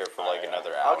gonna be here for like Alright.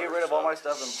 another stuff. hour. I'll get rid of so. all my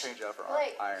stuff and change it out for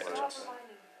Blake, iron. stop reminding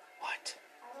me. What?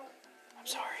 I don't I'm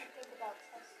sorry. think about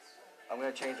tests. I'm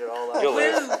gonna change it all out. You'll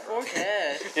live. Poor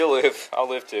cat. You'll live. I'll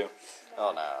live too.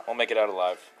 Oh no. We'll make it out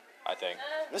alive. I think.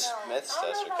 Miss Smith's I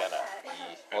don't tests know are kind about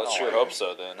of. Well, let's sure hope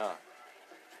so then, huh?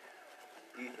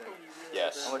 Ethan.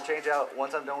 Yes. I'm gonna change out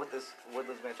once I'm done with this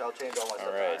Woodlands Mansion. I'll change all my stuff.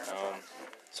 All to right. iron.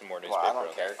 Some more Well, newspaper. I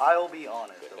don't care. I'll be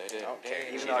honest. Okay.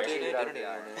 Even though I cheated out of the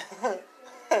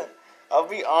iron. I'll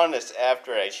be honest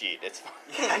after I cheat. It's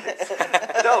fine.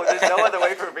 No, there's no other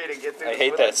way for me to get through. I this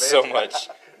hate that Woodlands so Mansion. much.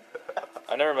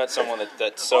 I never met someone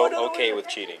that's so no, okay wait. with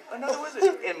cheating. Another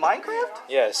wizard in Minecraft?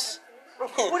 Yes. Bro,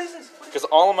 what is this? Because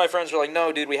all of my friends are like,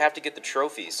 no, dude, we have to get the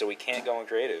trophies, so we can't go in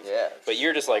creative. Yeah. But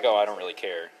you're just like, oh, I don't really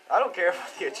care. I don't care about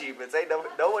the achievements. Ain't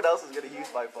no one else is gonna use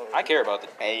my phone. I care about the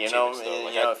Hey, you know, achievements, though.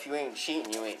 Like, you know, I- if you ain't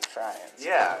cheating, you ain't trying.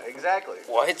 Yeah, exactly.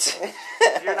 What?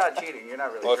 If you're not cheating, you're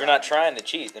not really. Well, if you're not trying to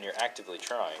cheat, then you're actively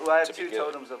trying Ooh, I have to be 2 good.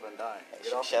 totems of undying.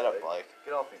 Get off Shut me, up, Blake.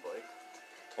 Get off me, Blake.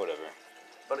 Whatever.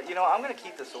 But you know, I'm gonna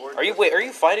keep the sword. Are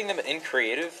you fighting them in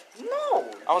creative? No.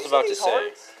 I was You about see to these say.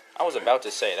 hearts? I was about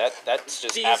to say that's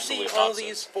just Do you absolute see all nonsense.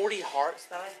 these 40 hearts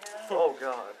that I have? Oh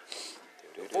god.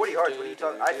 40 hearts. What are you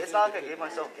talking? It's not like I gave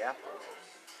myself gap.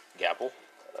 Gapple?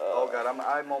 Oh god,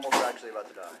 I'm almost actually about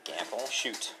to die. Gamble.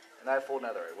 Shoot. And I have full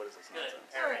netherite. What is this nonsense?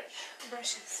 Alright,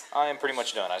 brushes. I am pretty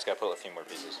much done. I just gotta put a few more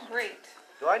pieces. Great.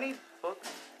 Do I need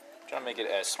books? Trying to make it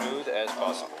as smooth as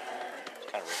possible. It's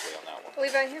kind of wrinkly on that one.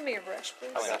 Levi, hand me your brush,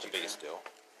 please. Probably not the biggest deal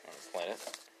on the planet.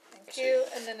 Thank you.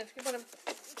 And then if you want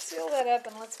to seal that up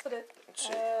and let's put it Let's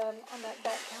see. on that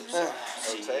back counter.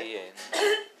 See, Okay.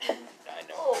 and I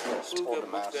know. Just pulled the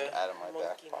mask out of my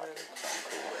back pocket.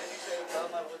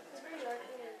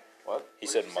 What? He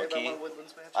said Say monkey. about my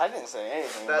Woodlands Mansion? I didn't say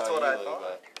anything. That's about what I you, thought.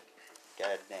 Levi.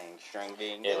 God dang, string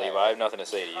being. Yeah, Levi, I have nothing to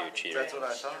say to you, cheater. That's what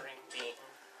I thought.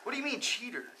 What do you mean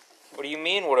cheater? What do you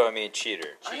mean? What do I mean, cheater?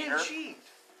 I didn't cheat.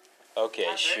 Okay,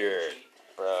 sure,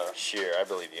 Bro, sure, I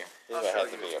believe you. he would have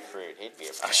to be a fruit. He'd be a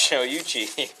I'll fruit. show you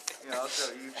cheating. Yeah, I'll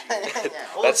show you cheat.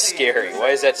 That's scary. Why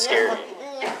is that scary?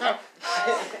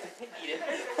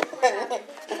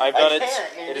 I've done it.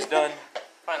 It is done.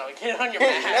 Finally, get on your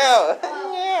back. No,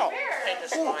 no. Paint a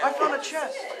smile. I found a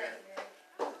chest.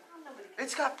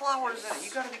 It's got flowers in it.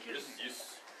 You gotta be kidding me.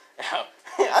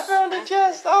 I found a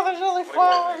chest. Oh, there's only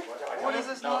flowers. What is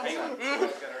this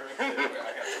nonsense?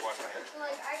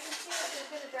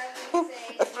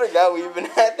 I forgot we even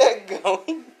had that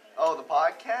going. Oh, the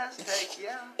podcast? Heck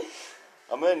yeah.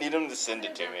 I'm gonna need him to send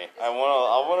it to me. I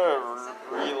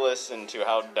wanna re-listen to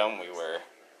how dumb we were.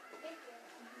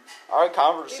 Our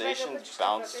conversations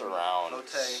bounced around Okay.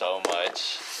 so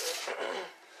much.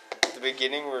 At the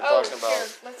beginning, we were Oh, talking here,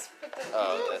 about let's put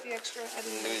the the extra. I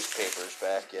didn't newspapers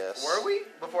back. Yes. Were we?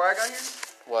 Before I got here?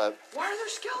 What? Why are there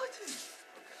skeletons?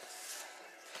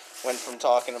 Went from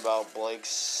talking about Blake's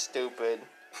stupid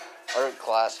art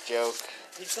class joke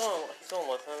He's going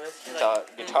with him. It's to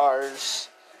like, guitars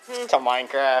to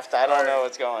Minecraft. I don't know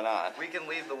what's going on. We can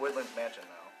leave the Woodlands Mansion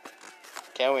now.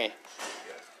 Can we?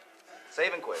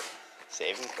 Save and quit.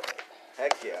 Save and quit.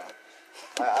 Heck yeah.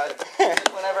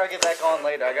 Whenever I get back on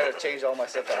later, I gotta change all my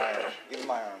stuff to iron. Even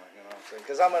my armor, you know what I'm saying?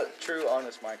 Because I'm a true,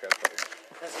 honest Minecraft player.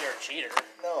 because you're a cheater.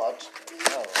 No,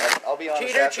 I'll be honest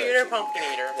Cheater, after I cheater, cheat. pumpkin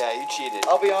eater. Yeah, you cheated.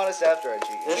 I'll be honest after I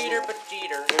cheat. Cheater, but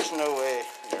cheater. There's no way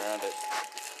around it.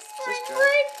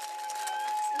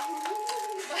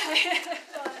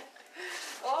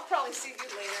 Well, probably see you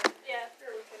later. Yeah.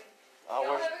 You're kidding. Oh,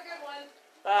 Y'all we're, have a good one.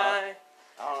 Bye.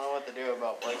 I don't know what to do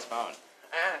about Blake's phone.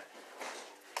 Ah.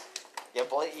 Yeah,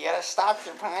 Blake, you gotta stop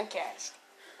your podcast.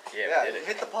 Yeah, we Yeah, did it.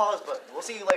 hit the pause button. We'll see you later.